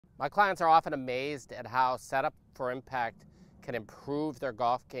My clients are often amazed at how setup for impact can improve their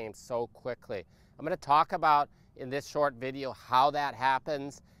golf game so quickly. I'm going to talk about in this short video how that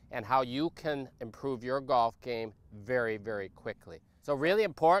happens and how you can improve your golf game very, very quickly. So really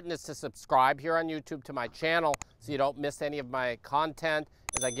important is to subscribe here on YouTube to my channel so you don't miss any of my content,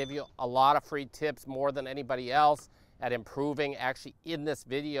 as I give you a lot of free tips, more than anybody else, at improving. Actually, in this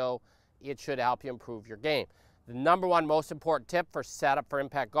video, it should help you improve your game. The number one most important tip for setup for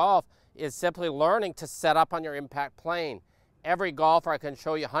impact golf is simply learning to set up on your impact plane. Every golfer, I can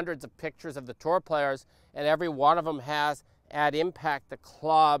show you hundreds of pictures of the tour players, and every one of them has at impact the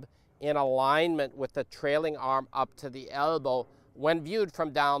club in alignment with the trailing arm up to the elbow when viewed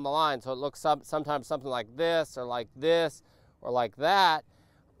from down the line. So it looks sometimes something like this or like that,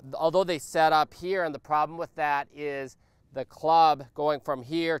 although they set up here. And the problem with that is the club going from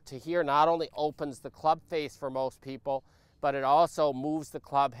here to here not only opens the club face for most people, but it also moves the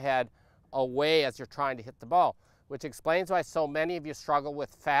club head away as you're trying to hit the ball, which explains why so many of you struggle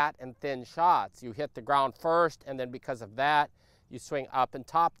with fat and thin shots. You hit the ground first, and then because of that, you swing up and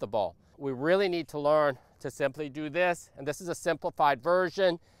top the ball. We really need to learn to simply do this, and this is a simplified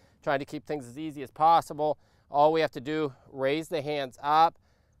version, trying to keep things as easy as possible. All we have to do, raise the hands up.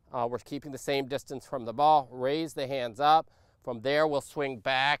 We're keeping the same distance from the ball. Raise the hands up. From there, we'll swing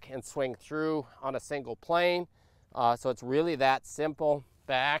back and swing through on a single plane. So it's really that simple,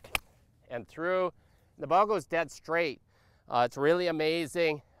 back and through. The ball goes dead straight. It's really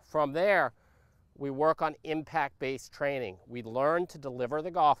amazing. From there, we work on impact-based training. We learn to deliver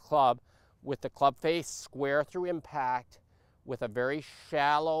the golf club with the club face square through impact, with a very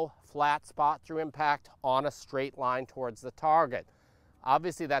shallow, flat spot through impact on a straight line towards the target.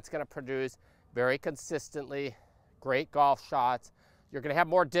 Obviously, that's going to produce very consistently great golf shots. You're going to have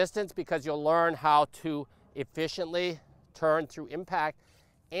more distance because you'll learn how to efficiently turn through impact,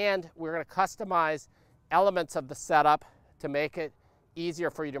 and we're going to customize elements of the setup to make it easier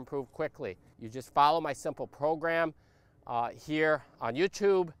for you to improve quickly. You just follow my simple program here on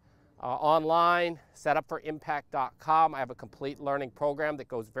YouTube, online, setupforimpact.com. I have a complete learning program that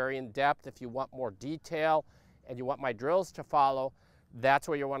goes very in depth. If you want more detail and you want my drills to follow, that's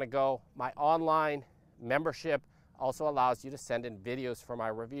where you want to go. My online membership also allows you to send in videos for my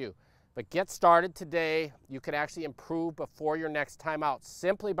review. But get started today. You can actually improve before your next time out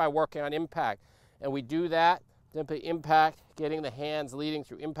simply by working on impact. And we do that, simply impact, getting the hands leading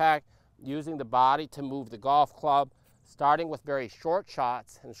through impact, using the body to move the golf club, starting with very short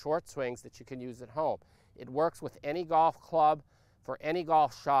shots and short swings that you can use at home. It works with any golf club for any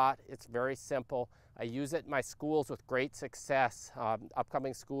golf shot. It's very simple. I use it in my schools with great success.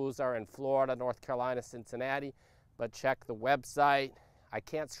 Upcoming schools are in Florida, North Carolina, Cincinnati, but check the website. I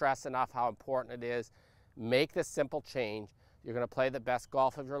can't stress enough how important it is. Make this simple change. You're going to play the best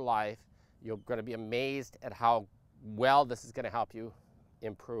golf of your life. You're going to be amazed at how well this is going to help you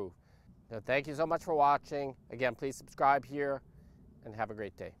improve. Now, thank you so much for watching. Again, please subscribe here and have a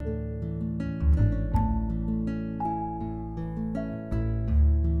great day.